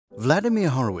Vladimir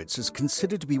Horowitz is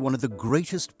considered to be one of the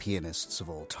greatest pianists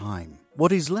of all time.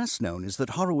 What is less known is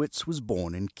that Horowitz was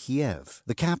born in Kiev,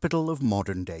 the capital of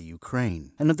modern-day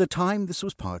Ukraine, and at the time this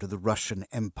was part of the Russian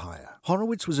Empire.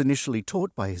 Horowitz was initially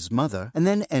taught by his mother and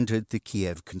then entered the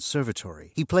Kiev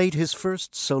Conservatory. He played his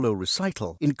first solo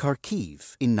recital in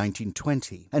Kharkiv in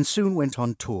 1920 and soon went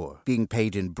on tour, being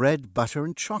paid in bread, butter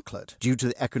and chocolate due to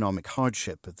the economic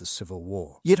hardship of the Civil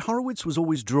War. Yet Horowitz was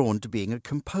always drawn to being a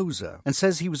composer and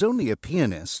says he was only a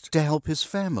pianist to help his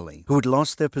family, who had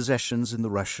lost their possessions in the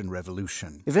Russian Revolution.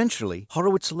 Eventually,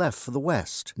 Horowitz left for the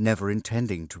West, never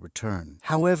intending to return.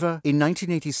 However, in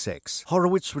 1986,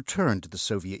 Horowitz returned to the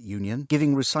Soviet Union,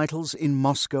 giving recitals in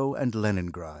Moscow and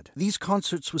Leningrad. These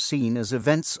concerts were seen as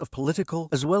events of political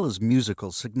as well as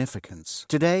musical significance.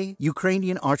 Today,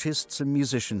 Ukrainian artists and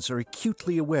musicians are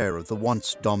acutely aware of the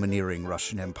once domineering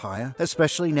Russian Empire,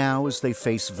 especially now as they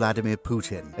face Vladimir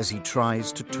Putin as he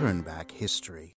tries to turn back history.